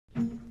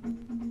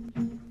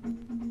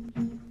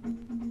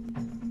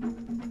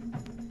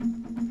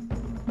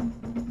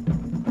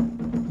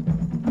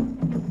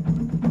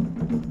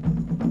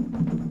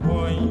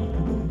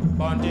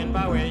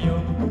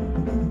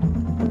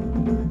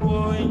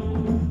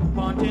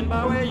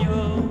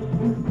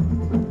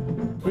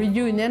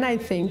Reunion, I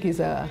think, is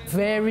a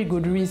very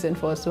good reason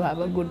for us to have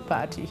a good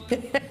party.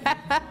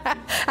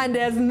 And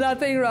there's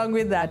nothing wrong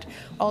with that.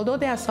 Although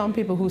there are some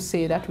people who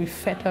say that we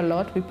fet a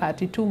lot, we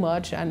party too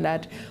much, and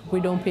that we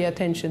don't pay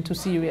attention to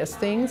serious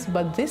things.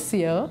 But this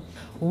year,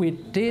 we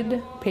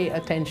did pay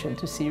attention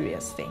to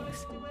serious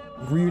things.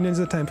 Reunion is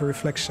a time for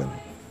reflection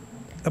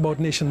about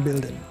nation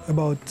building,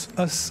 about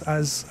us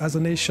as a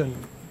nation,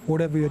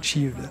 what have we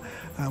achieved,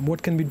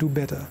 what can we do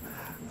better,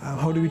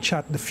 how do we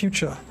chart the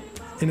future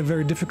in a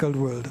very difficult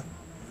world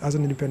as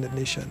an independent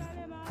nation.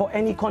 For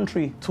any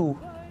country to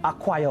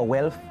acquire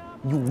wealth,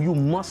 you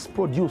must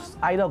produce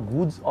either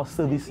goods or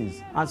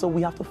services. And so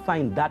we have to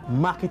find that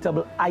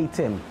marketable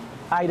item,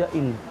 either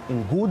in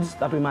goods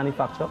that we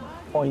manufacture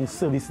or in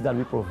services that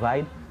we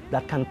provide,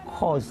 that can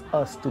cause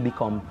us to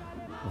become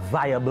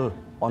viable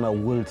on a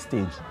world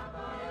stage.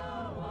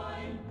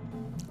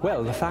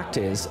 Well, the fact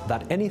is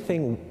that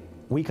anything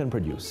we can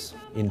produce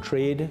in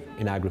trade,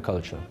 in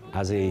agriculture,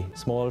 as a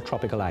small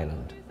tropical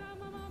island,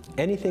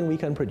 anything we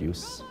can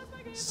produce,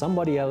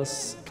 somebody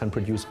else can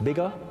produce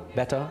bigger,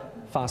 better,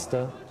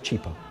 faster,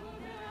 cheaper.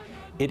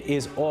 It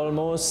is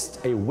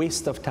almost a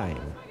waste of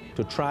time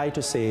to try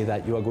to say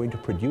that you are going to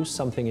produce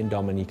something in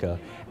Dominica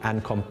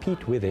and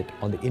compete with it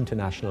on the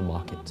international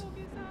market.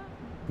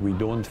 We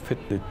don't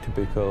fit the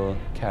typical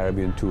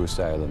Caribbean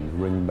tourist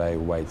island ringed by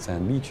white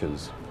sand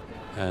beaches.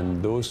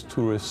 And those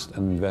tourists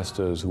and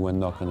investors who are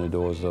knocking on the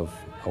doors of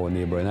our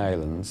neighboring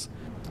islands,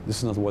 this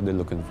is not what they're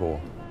looking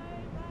for.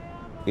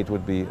 It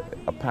would be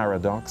a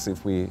paradox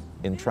if we,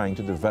 in trying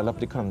to develop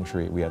the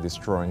country, we are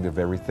destroying the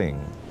very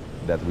thing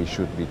that we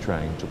should be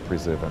trying to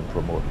preserve and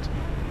promote.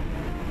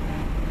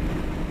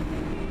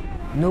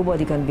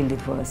 Nobody can build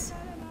it for us.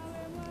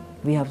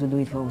 We have to do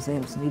it for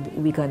ourselves.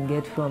 We can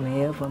get from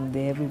here, from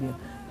there, everywhere.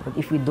 But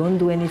if we don't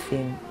do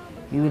anything,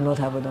 we will not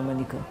have a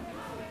Dominica.